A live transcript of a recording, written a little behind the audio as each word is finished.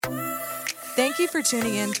Thank you for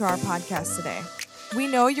tuning in to our podcast today. We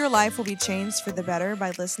know your life will be changed for the better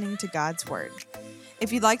by listening to God's Word.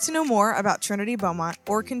 If you'd like to know more about Trinity Beaumont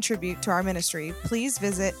or contribute to our ministry, please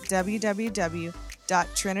visit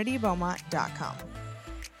www.trinitybeaumont.com.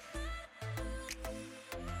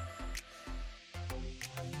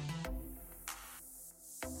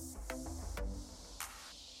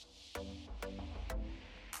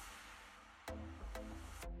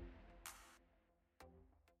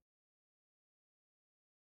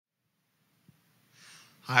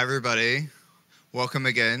 Hi, everybody. Welcome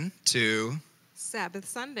again to Sabbath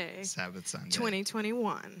Sunday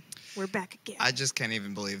 2021. We're back again. I just can't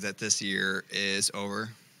even believe that this year is over.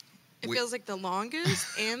 It feels like the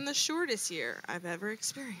longest and the shortest year I've ever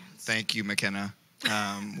experienced. Thank you, McKenna.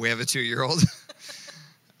 We have a 2-year-old.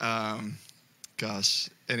 Gosh.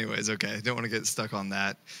 Anyways, okay. Don't want to get stuck on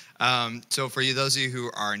that. So for you, those of you who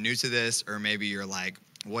are new to this, or maybe you're like,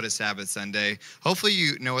 what is Sabbath Sunday? Hopefully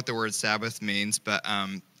you know what the word Sabbath means, but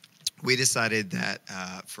we decided that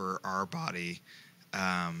for our body,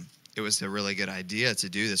 it was a really good idea to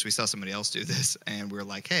do this. We saw somebody else do this, and we were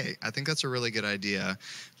like, hey, I think that's a really good idea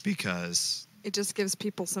because it just gives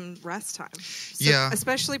people some rest time. So, yeah.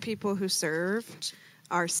 Especially people who serve,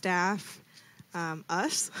 our staff,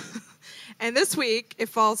 us. And this week, it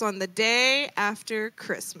falls on the day after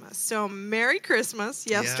Christmas. So, Merry Christmas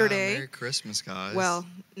yesterday. Yeah, Merry Christmas, guys. Well,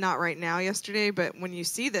 not right now yesterday, but when you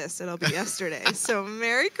see this, it'll be yesterday. So,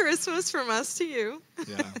 Merry Christmas from us to you.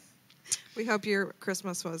 Yeah. We hope your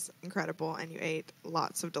Christmas was incredible and you ate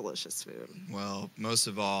lots of delicious food. Well, most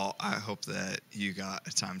of all, I hope that you got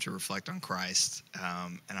a time to reflect on Christ.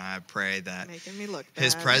 And I pray that making me look bad.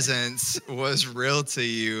 His presence was real to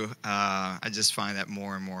you. I just find that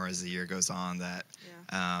more and more as the year goes on that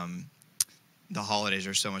the holidays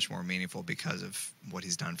are so much more meaningful because of what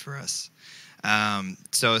He's done for us.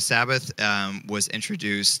 So Sabbath was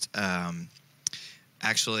introduced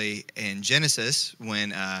actually in Genesis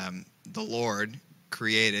when the Lord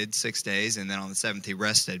created 6 days, and then on the seventh He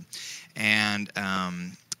rested. And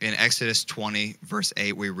in Exodus 20, verse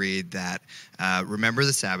 8, we read that, remember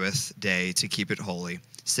the Sabbath day to keep it holy.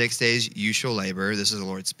 6 days you shall labor. This is the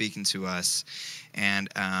Lord speaking to us. And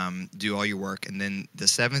do all your work. And then the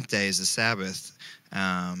seventh day is the Sabbath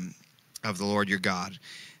of the Lord your God.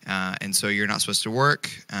 And so you're not supposed to work.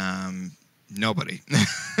 Nobody.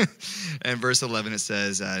 And verse 11, it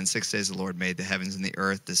says, in 6 days the Lord made the heavens and the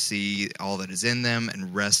earth, the sea, all that is in them,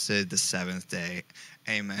 and rested the seventh day.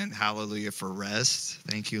 Amen. Hallelujah for rest.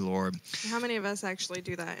 Thank you, Lord. How many of us actually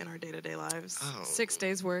do that in our day-to-day lives? Oh. 6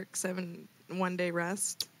 days work, 1 day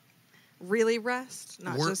rest. Really rest,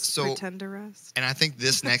 not just pretend to rest. And I think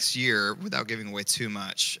this next year, without giving away too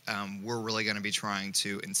much, we're really going to be trying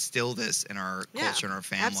to instill this in our culture and our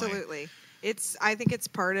family. Absolutely. I think it's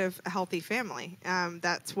part of a healthy family.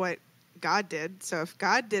 That's what God did. So if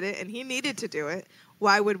God did it and He needed to do it,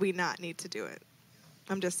 why would we not need to do it?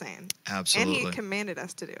 I'm just saying. Absolutely. And He commanded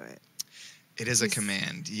us to do it. It is a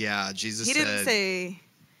command. Yeah, Jesus said. He didn't say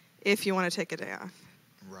if you want to take a day off.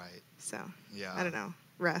 Right. So, yeah. I don't know.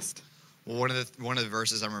 Rest. Well, one of the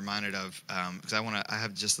verses I'm reminded of, because I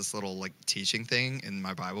have just this little teaching thing in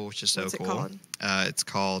my Bible, which is so What's cool. It called? It's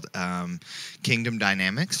called Kingdom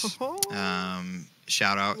Dynamics. Oh.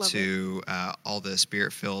 Shout out Love to all the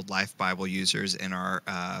Spirit-filled Life Bible users in our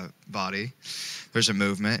body. There's a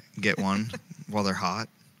movement. Get one while they're hot.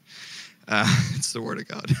 It's the Word of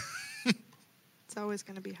God. It's always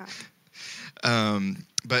going to be hot.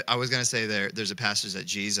 But I was going to say there's a passage that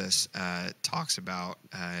Jesus talks about.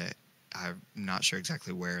 I'm not sure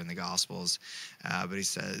exactly where in the Gospels, but He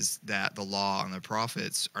says that the law and the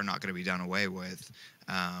prophets are not going to be done away with.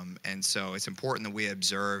 And so it's important that we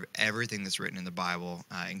observe everything that's written in the Bible,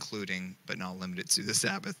 including but not limited to the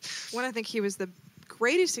Sabbath. When I think He was the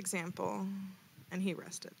greatest example, and He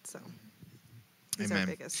rested, so He's Amen. our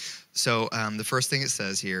biggest. So the first thing it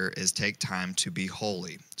says here is take time to be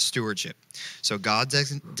holy, stewardship. So God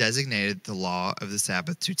designated the law of the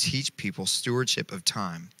Sabbath to teach people stewardship of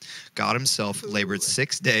time. God Himself labored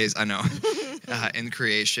 6 days, I know, in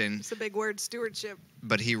creation. It's a big word, stewardship.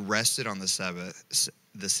 But He rested on the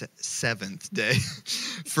seventh day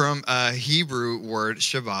from Hebrew word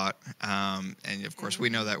Shabbat. And of course, we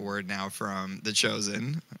know that word now from The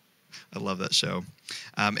Chosen. I love that show.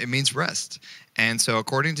 It means rest. And so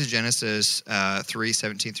according to Genesis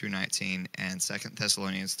 3:17 through 19 and 2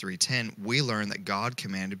 Thessalonians 3:10, we learn that God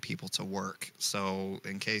commanded people to work. So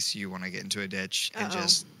in case you want to get into a ditch and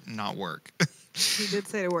just not work. He did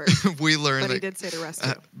say to work. We learn but that he did say to rest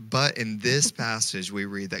too. But in this passage, we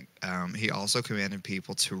read that he also commanded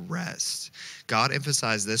people to rest. God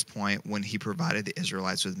emphasized this point when he provided the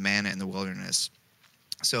Israelites with manna in the wilderness.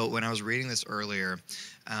 So when I was reading this earlier,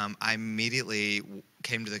 I immediately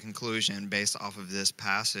came to the conclusion, based off of this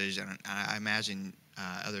passage, and I imagine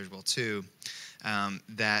others will too,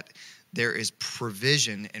 that there is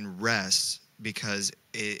provision in rest because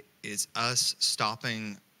it is us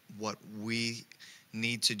stopping what we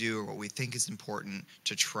need to do or what we think is important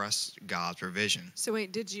to trust God's provision. So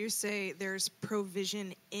wait, did you say there's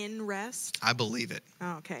provision in rest? I believe it.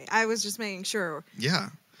 Oh, okay. I was just making sure. Yeah.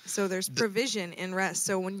 So there's provision in rest.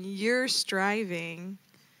 So when you're striving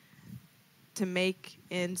to make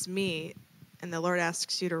ends meet and the Lord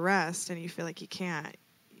asks you to rest and you feel like you can't,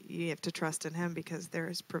 you have to trust in him because there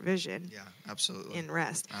is provision. Yeah, absolutely. In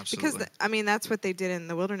rest. Absolutely. Because, that's what they did in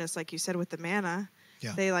the wilderness, like you said, with the manna.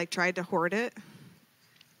 Yeah. They, tried to hoard it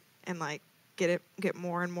and, get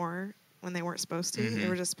more and more when they weren't supposed to. Mm-hmm. They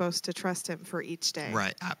were just supposed to trust him for each day.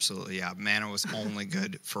 Right, absolutely, yeah. Manna was only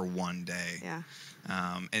good for one day. Yeah.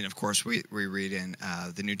 And, of course, we read in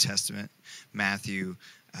the New Testament, Matthew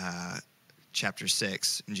chapter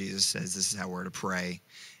 6, and Jesus says this is how we're to pray.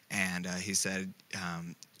 And he said,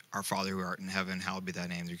 our Father who art in heaven, hallowed be thy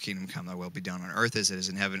name. Your kingdom come, thy will be done on earth as it is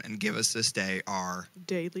in heaven. And give us this day our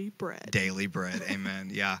daily bread. Daily bread. Amen.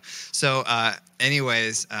 Yeah. So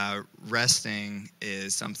anyways, resting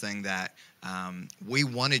is something that we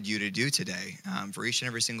wanted you to do today. For each and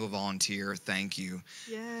every single volunteer, thank you.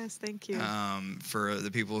 Yes, thank you. For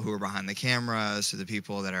the people who are behind the cameras, to the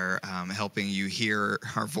people that are helping you hear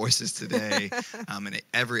our voices today, and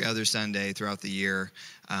every other Sunday throughout the year,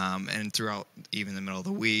 and throughout even the middle of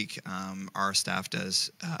the week, our staff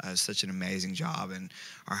does such an amazing job, and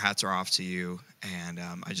our hats are off to you. And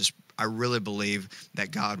I really believe that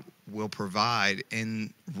God will provide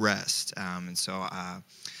in rest. And so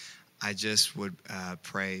I just would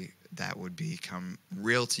pray that would become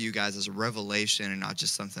real to you guys as a revelation and not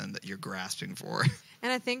just something that you're grasping for.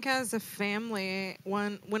 And I think as a family,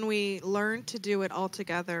 when we learn to do it all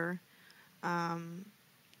together,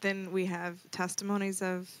 then we have testimonies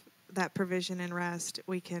of that provision and rest.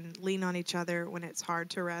 We can lean on each other when it's hard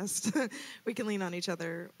to rest. We can lean on each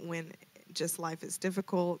other when just life is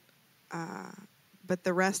difficult. But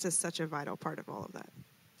the rest is such a vital part of all of that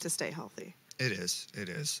to stay healthy. It is,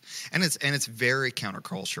 and it's very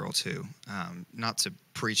countercultural too. Not to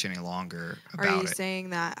preach any longer about it. Are you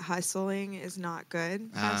saying that hustling is not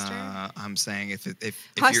good, Pastor? I'm saying if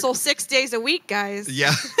hustle 6 days a week, guys.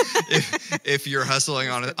 Yeah, if you're hustling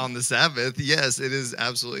on the Sabbath, yes, it is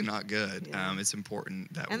absolutely not good. Yeah. It's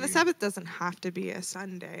important that. And the Sabbath doesn't have to be a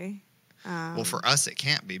Sunday. Well, for us, it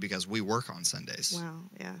can't be because we work on Sundays. Well,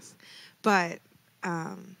 yes, but.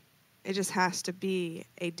 It just has to be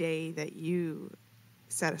a day that you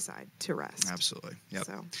set aside to rest. Absolutely. Yep.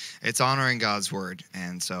 So. It's honoring God's word.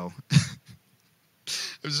 And so I'm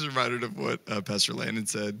just reminded of what Pastor Landon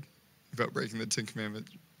said about breaking the 10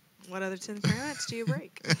 Commandments. What other 10 commandments do you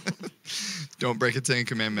break? Don't break a 10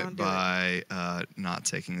 commandment by not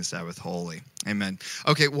taking the Sabbath holy. Amen.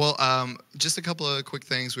 Okay, well, just a couple of quick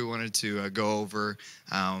things we wanted to go over.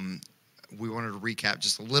 We wanted to recap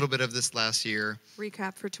just a little bit of this last year.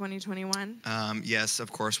 Recap for 2021? Yes, of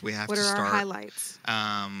course. We have to start. What are our highlights?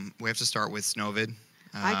 We have to start with Snowvid.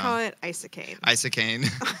 I call it Isocane. Isocane.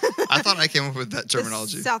 I thought I came up with that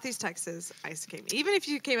terminology. Southeast Texas Isocane. Even if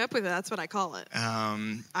you came up with it, that's what I call it.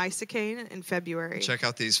 Isocane in February. Check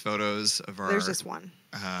out these photos of our... There's just one.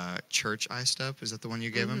 Church ice up. Is that the one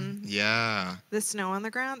you gave him? Yeah. The snow on the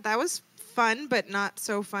ground. That was fun, but not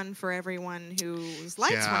so fun for everyone whose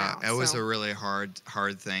lights went out. Yeah, it was a really hard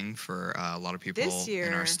thing for a lot of people this year,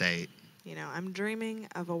 in our state. You know, I'm dreaming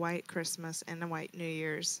of a white Christmas and a white New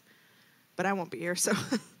Year's, but I won't be here, so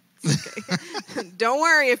it's okay. Don't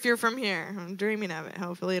worry if you're from here. I'm dreaming of it.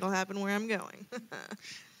 Hopefully it'll happen where I'm going.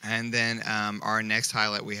 And then our next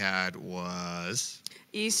highlight we had was...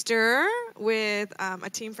 Easter with a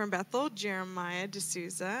team from Bethel, Jeremiah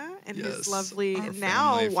D'Souza and his lovely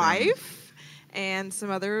now wife, and some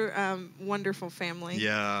other wonderful family.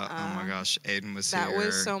 Yeah, oh my gosh, Aiden was here. That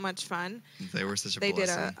was so much fun. They were such a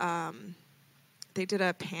blessing. They did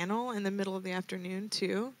a panel in the middle of the afternoon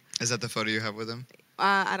too. Is that the photo you have with him?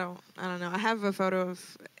 I don't know. I have a photo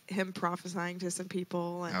of him prophesying to some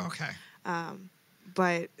people. And, okay.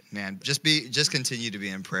 But man, just continue to be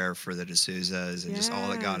in prayer for the D'Souzas and just all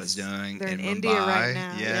that God is doing They're in Mumbai. India right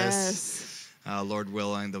now. Yes. Lord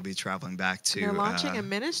willing, they'll be traveling back to. They're launching a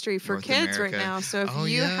ministry for North kids America. right now. So if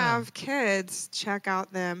you have kids, check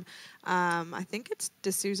out them. I think it's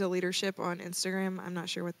D'Souza Leadership on Instagram. I'm not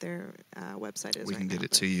sure what their website is. We can right get now,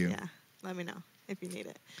 it to you. Yeah, let me know if you need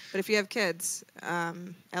it. But if you have kids,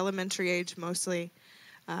 elementary age mostly,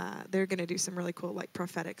 they're going to do some really cool like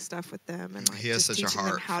prophetic stuff with them, and like he has just such a teaching them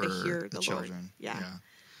heart how for to hear the children. Lord. Yeah.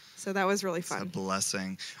 So that was really It's fun. a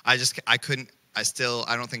blessing. I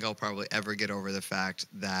don't think I'll probably ever get over the fact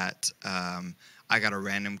that I got a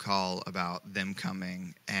random call about them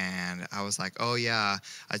coming, and I was like, oh yeah,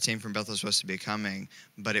 a team from Bethel was supposed to be coming,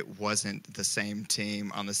 but it wasn't the same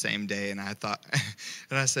team on the same day. And I thought,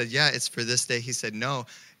 and I said, yeah, it's for this day. He said, no,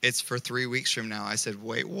 it's for 3 weeks from now. I said,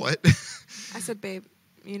 wait, what? I said, babe,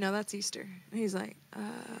 that's Easter. And he's like,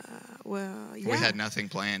 well, yeah. We had nothing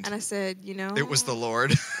planned. And I said, it was the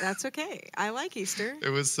Lord. That's okay. I like Easter. It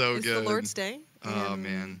was so it's good. It's the Lord's day. Oh,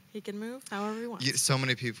 man. He can move however he wants. So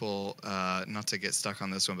many people, not to get stuck on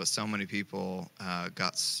this one, but so many people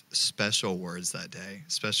got special words that day,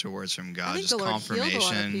 special words from God. I think just the Lord confirmation. healed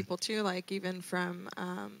a lot of people, too, like even from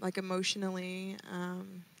like emotionally,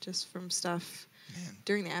 just from stuff. Man.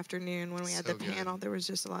 During the afternoon when we had So the panel, good. there was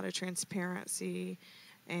just a lot of transparency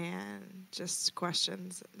and just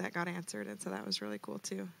questions that got answered. And so that was really cool,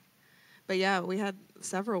 too. But yeah, we had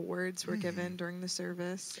several words were given during the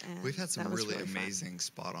service. And we've had some really fun. amazing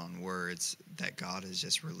spot-on words that God has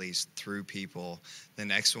just released through people. The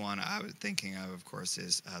next one I was thinking of course,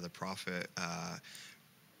 is the prophet,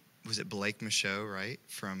 was it Blake Michaud, right,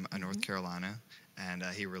 from North Carolina? And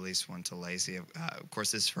he released one to Lacey. Of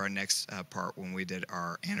course, this is for our next part when we did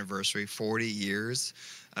our anniversary, 40 years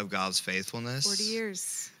of God's faithfulness. 40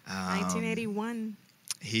 years, 1981.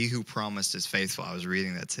 He who promised is faithful. I was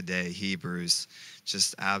reading that today, Hebrews.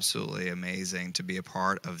 Just absolutely amazing to be a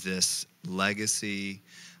part of this legacy,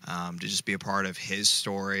 to just be a part of his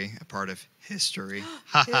story, a part of history.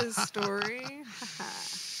 His story.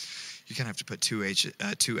 You kind of have to put two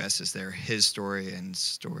S's there. His story and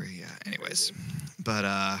story. Anyways, but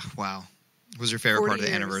wow. What was your favorite part of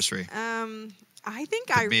the anniversary? I think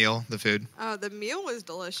the meal, the food. Oh, the meal was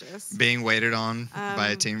delicious. Being waited on by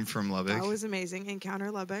a team from Lubbock. That was amazing.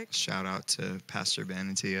 Encounter Lubbock. Shout out to Pastor Ben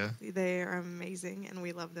and Tia. They are amazing, and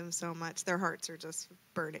we love them so much. Their hearts are just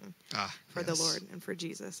burning for the Lord and for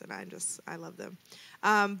Jesus, and I love them.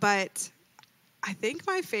 But I think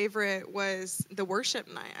my favorite was the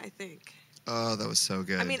worship night, I think. Oh, that was so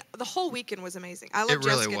good. I mean, the whole weekend was amazing. I love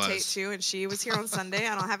Jessica Tate, too, and she was here on Sunday.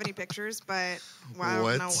 I don't have any pictures, but I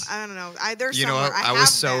don't know. They're somewhere. I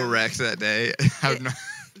was so wrecked that day.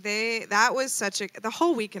 That was the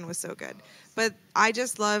whole weekend was so good. But I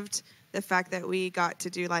just loved the fact that we got to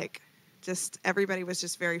do everybody was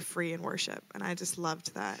just very free in worship, and I just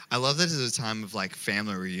loved that. I love that it's a time of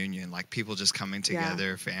family reunion, people just coming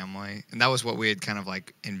together, family, and that was what we had kind of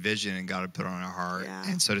envisioned and God had put on our heart,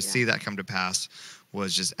 and so to see that come to pass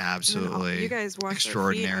was just absolutely you guys washed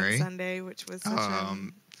extraordinary. Our feet on Sunday, which was such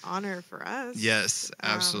an honor for us. Yes,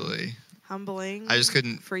 absolutely humbling. I just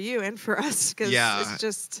couldn't for you and for us because it's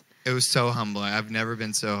just. It was so humbling. I've never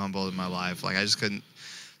been so humbled in my life. I just couldn't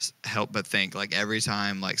help but think every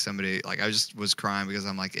time somebody I just was crying because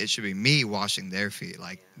I'm it should be me washing their feet.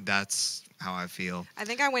 That's how I feel. I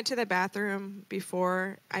think I went to the bathroom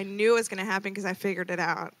before I knew it was going to happen because I figured it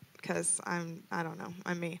out because I don't know,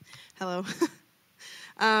 I'm me. Hello.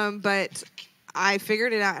 But I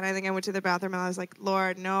figured it out, and I think I went to the bathroom and I was like,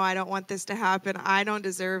 Lord, no, I don't want this to happen. I don't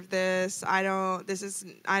deserve this. I don't.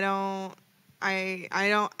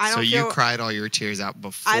 So you cried all your tears out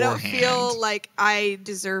beforehand. I don't feel like I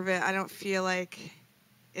deserve it. I don't feel like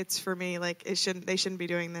it's for me. They shouldn't be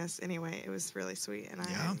doing this anyway. It was really sweet, and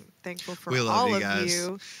I'm thankful for all of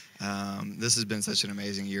you. This has been such an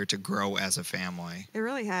amazing year to grow as a family. It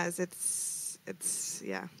really has. It's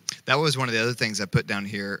That was one of the other things I put down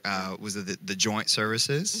here was the joint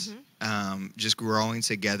services, just growing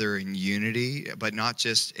together in unity, but not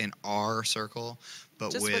just in our circle,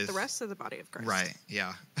 but just with the rest of the body of Christ. Right,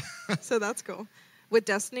 yeah. So that's cool. With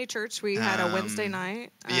Destiny Church, we had a Wednesday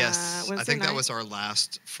night. Yes, I think that was our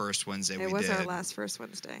first Wednesday we did. It was our last first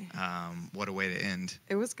Wednesday. What a way to end.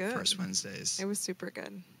 It was good. First Wednesdays. It was super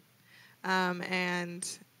good.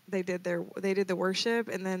 And they did the worship,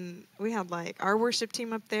 and then we had our worship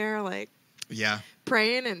team up there,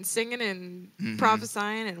 praying and singing and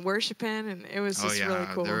prophesying and worshiping, and it was just really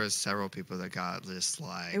cool. There was several people that got just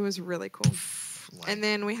it was really cool. And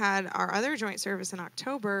then we had our other joint service in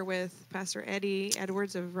October with Pastor Eddie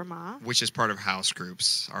Edwards of Ramah, which is part of house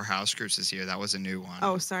groups. Our house groups this year. That was a new one.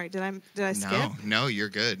 Oh, sorry. Did I skip? No, you're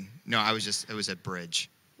good. No, it was at Bridge.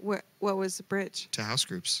 What was the Bridge? To house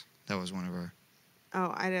groups. That was one of our.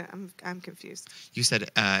 Oh, I'm confused. You said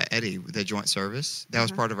Eddie, the joint service. That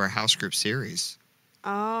was part of our house group series.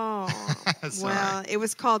 Oh, well, it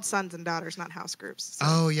was called Sons and Daughters, not house groups. So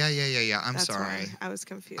Oh, yeah. I'm that's sorry. why I was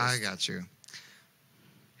confused. I got you.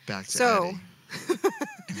 Back to So, Eddie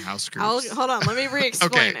and house groups. hold on. Let me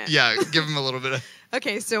re-explain Okay, it. yeah, give him a little bit of.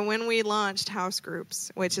 Okay, so when we launched house groups,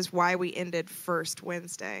 which is why we ended first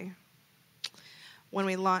Wednesday, when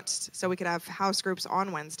we launched, so we could have house groups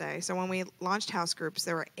on Wednesday. So when we launched house groups,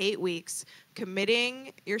 there were 8 weeks,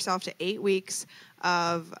 committing yourself to 8 weeks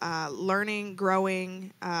of learning,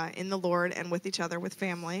 growing in the Lord and with each other, with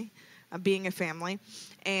family, being a family.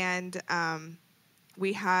 And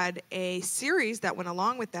we had a series that went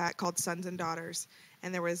along with that called Sons and Daughters.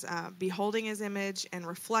 And there was beholding his image and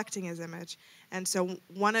reflecting his image. And so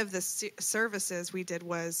one of the services we did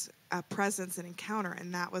was a presence and encounter,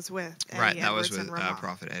 and that was with Eddie Right, that Edwards was with and Ramon.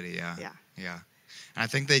 Prophet Eddie, yeah. Yeah. And I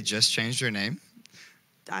think they just changed their name.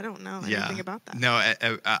 I don't know anything about that. No,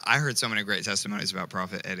 I heard so many great testimonies about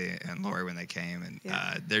Prophet Eddie and Lori when they came, and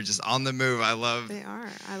they're just on the move. They are.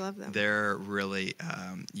 I love them. They're really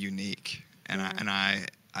unique, and I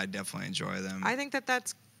definitely enjoy them.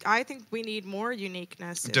 I think we need more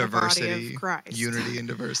uniqueness in Diversity, the body of Christ. unity and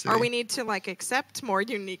diversity. Or we need to accept more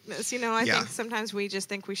uniqueness. I think sometimes we just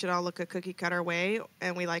think we should all look a cookie cutter way,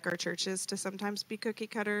 and we like our churches to sometimes be cookie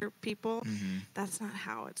cutter people. Mm-hmm. That's not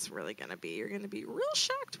how it's really going to be. You're going to be real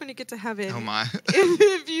shocked when you get to heaven. Oh my!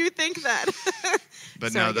 if you think that.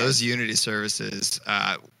 But Sorry, no, those guys. unity services.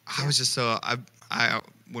 I was just so I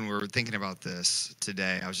when we were thinking about this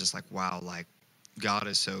today, I was just like, wow, like. God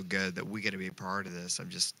is so good that we get to be a part of this. I'm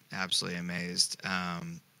just absolutely amazed.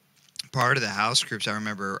 Part of the house groups, I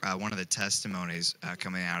remember one of the testimonies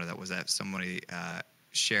coming out of that was that somebody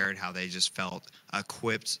shared how they just felt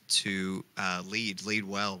equipped to lead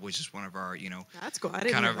well, which is one of our, That's cool. I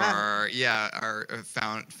didn't kind know of that. our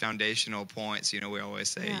foundational points. We always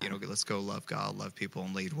say, let's go love God, love people,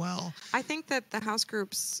 and lead well. I think that the house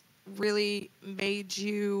groups really made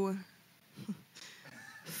you.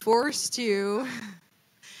 Forced you.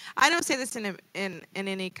 I don't say this in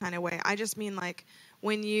any kind of way. I just mean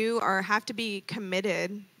when you have to be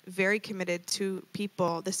committed, very committed to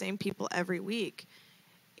people, the same people every week.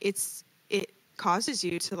 It causes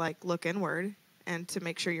you to look inward and to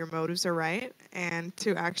make sure your motives are right, and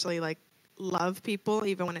to actually love people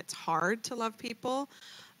even when it's hard to love people.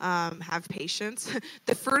 Have patience.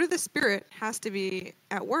 The fruit of the Spirit has to be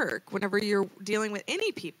at work whenever you're dealing with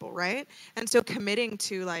any people, right? And so committing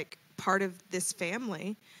to part of this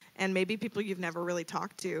family, and maybe people you've never really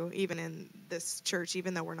talked to, even in this church,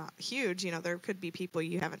 even though we're not huge, there could be people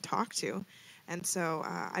you haven't talked to. And so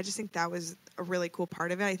I just think that was a really cool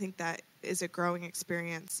part of it. I think that is a growing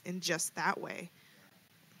experience in just that way.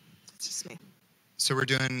 It's just me. So we're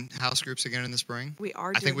doing house groups again in the spring? We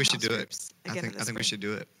are doing I think we should house do groups it. again in the I think we spring. should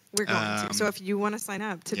do it. We're going to. So if you want to sign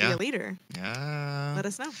up to be a leader, let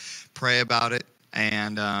us know. Pray about it.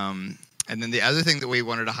 And then the other thing that we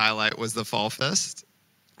wanted to highlight was the Fall Fest.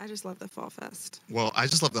 I just love the Fall Fest. Well, I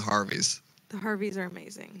just love the Harveys. The Harveys are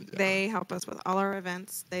amazing. Yeah. They help us with all our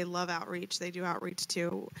events. They love outreach. They do outreach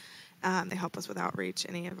too. They help us with outreach,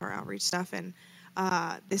 any of our outreach stuff. And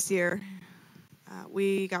this year,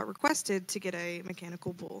 we got requested to get a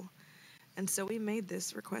mechanical bull. And so we made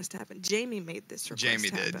this request happen. Jamie made this request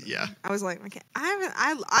happen. Jamie did, yeah. I was like,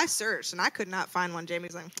 I searched and I could not find one.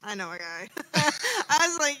 Jamie's like, I know a guy. I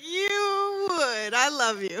was like, you would. I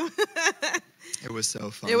love you. It was so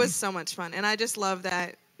fun. It was so much fun. And I just love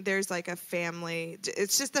that there's a family.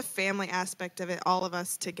 It's just the family aspect of it. All of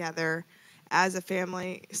us together as a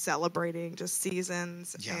family celebrating just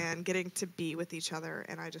seasons and getting to be with each other.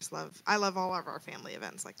 And I love all of our family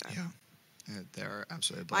events like that. Yeah. They're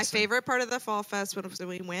absolutely blessed. My favorite part of the Fall Fest was when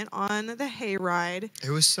we went on the hayride. It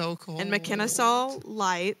was so cool. And McKenna saw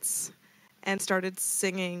lights and started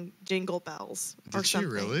singing Jingle Bells or Did she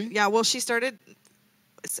something. really? Yeah, well,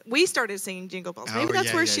 we started singing Jingle Bells. Maybe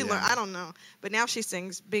that's where she learned. I don't know. But now she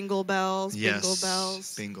sings Bingle Bells, Bingle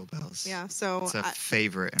Bells. Bingle Bells. Yeah, so it's a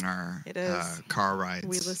favorite in our car rides.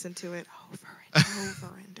 We listen to it over and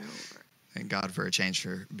over and over. Thank God for a change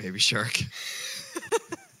for Baby Shark.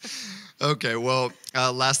 Okay, well,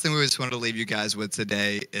 last thing we just wanted to leave you guys with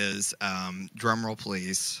today is drum roll,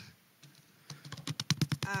 please.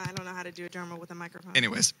 I don't know how to do a drum roll with a microphone.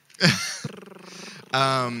 Anyways,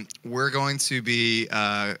 we're going to be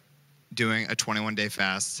doing a 21-day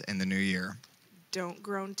fast in the new year. Don't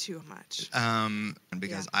groan too much.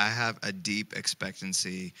 Because I have a deep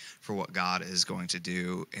expectancy for what God is going to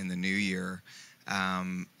do in the new year.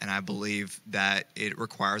 And I believe that it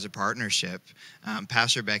requires a partnership.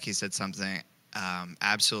 Pastor Becky said something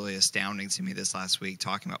absolutely astounding to me this last week,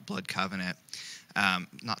 talking about blood covenant.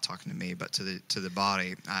 Not talking to me, but to the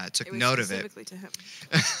body. Took note of it. Specifically to him.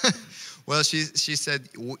 Well, she said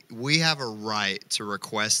we have a right to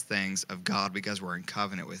request things of God because we're in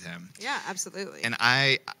covenant with Him. Yeah, absolutely. And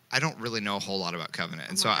I don't really know a whole lot about covenant,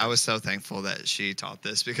 and so I was so thankful that she taught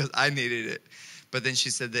this because I needed it. But then she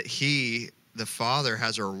said that the Father,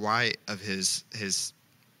 has a right of his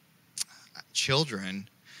children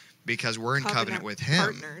because we're in covenant with Him.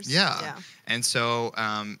 Partners. Yeah. And so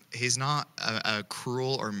He's not a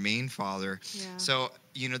cruel or mean Father. Yeah. So,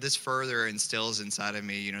 this further instills inside of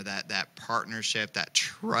me, that partnership, that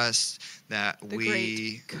trust that the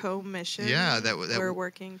great co-mission. Yeah, that we're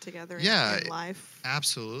working together in life.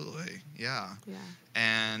 Absolutely. Yeah. Yeah.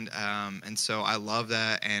 And so I love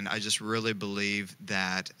that, and I just really believe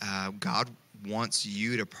that God wants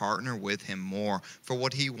you to partner with Him more for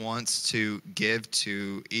what He wants to give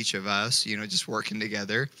to each of us, just working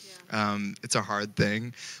together. Yeah. It's a hard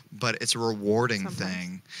thing, but it's a rewarding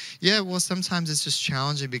thing. Yeah, well, sometimes it's just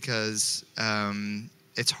challenging because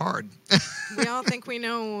it's hard. We all think we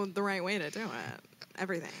know the right way to do it.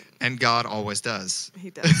 Everything. And God always does.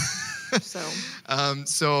 He does.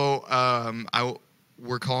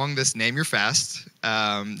 We're calling this Name Your Fast,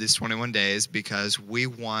 these 21 days, because we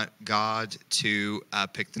want God to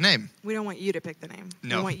pick the name. We don't want you to pick the name.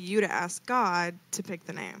 No. We want you to ask God to pick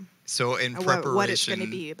the name. So in preparation, what it's going to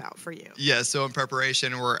be about for you. Yeah. So in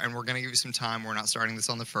preparation, we're going to give you some time. We're not starting this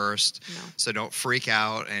on the 1st, so don't freak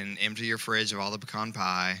out and empty your fridge of all the pecan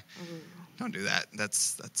pie. Ooh. Don't do that.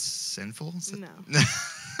 That's sinful. No.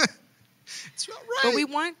 It's not right. But we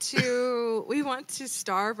want to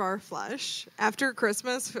starve our flesh after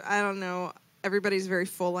Christmas. I don't know. Everybody's very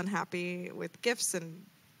full and happy with gifts and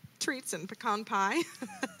treats and pecan pie,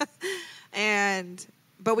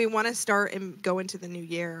 but we want to start and go into the new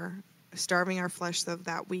year starving our flesh so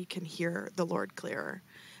that we can hear the Lord clearer,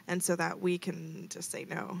 and so that we can just say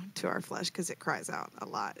no to our flesh because it cries out a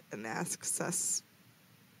lot and asks us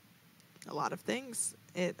a lot of things.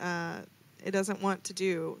 It doesn't want to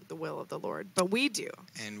do the will of the Lord, but we do.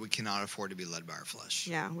 And we cannot afford to be led by our flesh.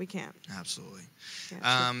 Yeah, we can't. Absolutely.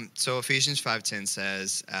 Yeah, so Ephesians 5:10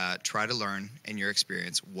 says, try to learn in your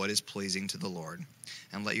experience what is pleasing to the Lord,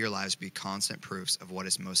 and let your lives be constant proofs of what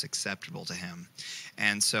is most acceptable to Him.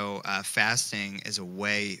 And so fasting is a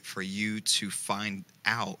way for you to find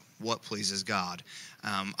out what pleases God.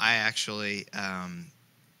 I actually...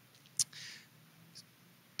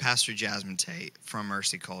 Pastor Jasmine Tate from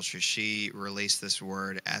Mercy Culture, she released this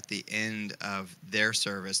word at the end of their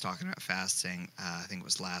service talking about fasting. I think it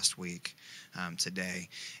was last week, today.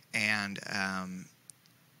 And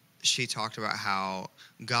she talked about how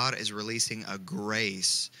God is releasing a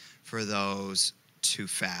grace for those to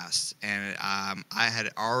fast. And I had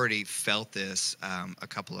already felt this a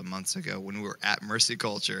couple of months ago when we were at Mercy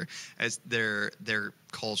Culture, as their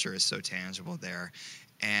culture is so tangible there.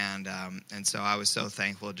 And so I was so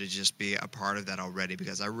thankful to just be a part of that already,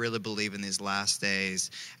 because I really believe in these last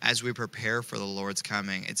days, as we prepare for the Lord's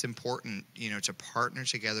coming, it's important, to partner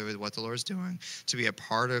together with what the Lord's doing, to be a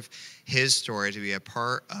part of His story, to be a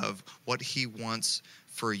part of what He wants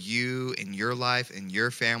for you in your life, in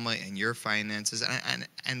your family, in your finances.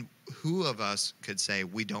 And who of us could say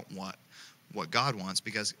we don't want what God wants,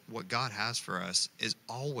 because what God has for us is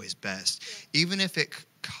always best, even if it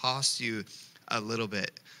costs you a little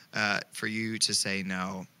bit for you to say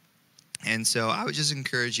no. And so I would just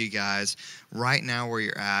encourage you guys right now where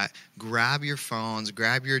you're at, grab your phones,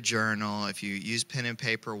 grab your journal. If you use pen and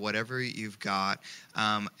paper, whatever you've got,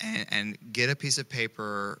 and get a piece of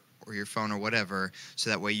paper or your phone or whatever, so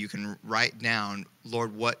that way you can write down,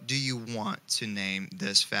 Lord, what do you want to name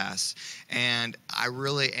this fast? And I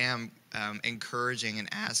really am encouraging and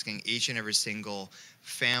asking each and every single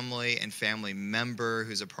family and family member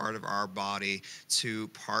who's a part of our body to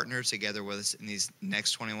partner together with us in these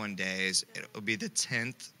next 21 days. It'll be the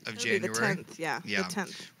 10th of January. Be the 10th, yeah, the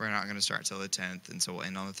 10th. We're not going to start till the 10th, and so we'll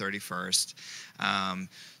end on the 31st.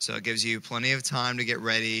 So it gives you plenty of time to get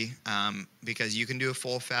ready, because you can do a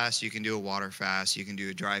full fast, you can do a water fast, you can do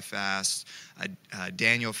a dry fast, a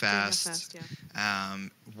Daniel fast,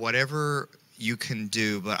 whatever you can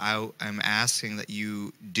do, but I'm asking that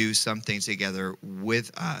you do something together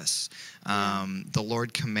with us. The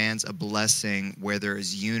Lord commands a blessing where there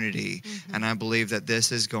is unity, and I believe that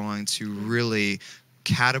this is going to really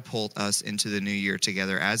catapult us into the new year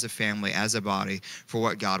together as a family, as a body, for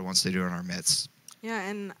what God wants to do in our midst. Yeah,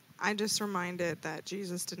 and I just reminded that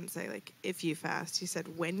Jesus didn't say, if you fast. He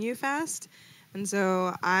said, when you fast. And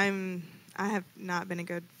so I have not been a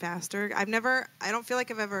good faster. I don't feel like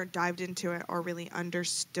I've ever dived into it or really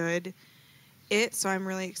understood it. So I'm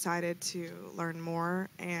really excited to learn more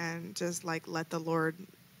and just like let the Lord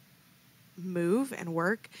move and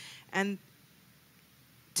work, and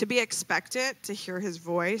to be expectant to hear his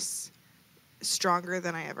voice stronger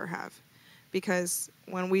than I ever have. Because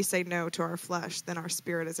when we say no to our flesh, then our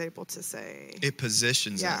spirit is able to say. It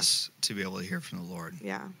positions us to be able to hear from the Lord.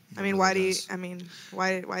 Yeah. I mean, why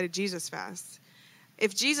did Jesus fast?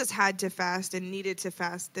 If Jesus had to fast and needed to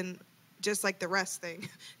fast, then just like the rest thing,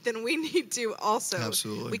 then we need to also.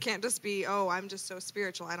 Absolutely. We can't just be, I'm just so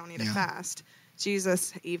spiritual, I don't need to fast.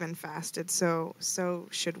 Jesus even fasted, so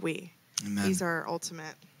should we. Amen. He's our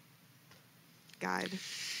ultimate guide.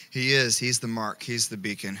 He is. He's the mark. He's the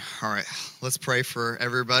beacon. All right, let's pray for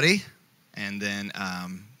everybody, and then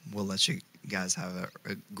we'll let you guys have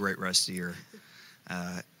a great rest of your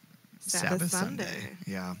Sabbath Sunday.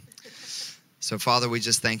 Yeah. So, Father, we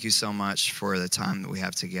just thank you so much for the time that we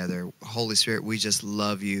have together. Holy Spirit, we just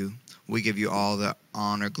love you. We give you all the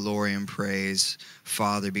honor, glory, and praise,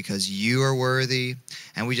 Father, because you are worthy.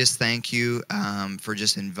 And we just thank you for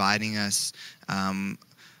just inviting us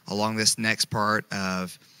along this next part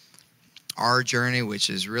of our journey, which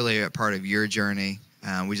is really a part of your journey.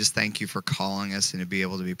 We just thank you for calling us and to be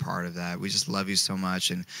able to be part of that. We just love you so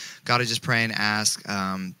much. And God, I just pray and ask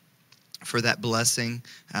for that blessing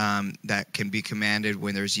that can be commanded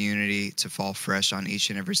when there's unity to fall fresh on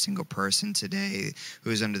each and every single person today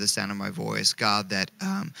who is under the sound of my voice. God, that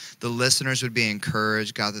the listeners would be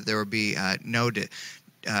encouraged. God, that there would be no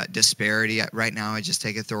disparity. Right now, I just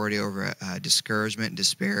take authority over discouragement,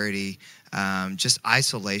 disparity, just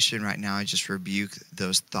isolation. Right now, I just rebuke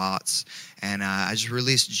those thoughts. And I just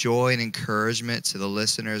release joy and encouragement to the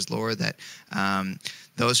listeners, Lord, that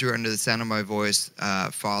those who are under the sound of my voice,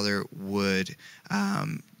 Father, would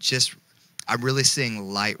I'm really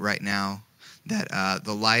seeing light right now, that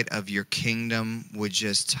the light of your kingdom would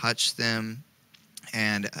just touch them,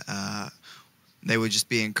 and they would just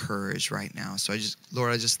be encouraged right now. So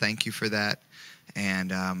Lord, I just thank you for that.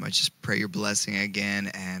 And I just pray your blessing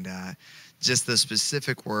again. And just the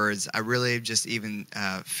specific words, I really just even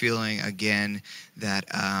feeling again that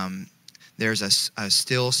there's a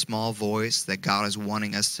still small voice that God is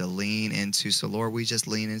wanting us to lean into. So Lord, we just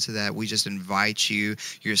lean into that. We just invite you,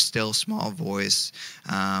 your still small voice.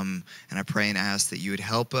 And I pray and ask that you would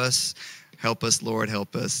help us. Help us, Lord,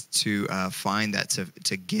 help us to find that,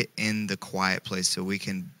 to get in the quiet place so we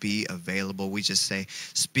can be available. We just say,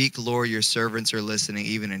 speak, Lord, your servants are listening,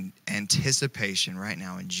 even in anticipation right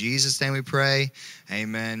now. In Jesus' name we pray.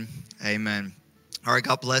 Amen. Amen. All right,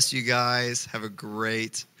 God bless you guys. Have a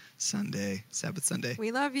great Sunday, Sabbath Sunday.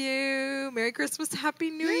 We love you. Merry Christmas.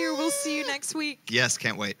 Happy New Year. We'll see you next week. Yes,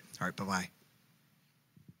 can't wait. All right, bye-bye.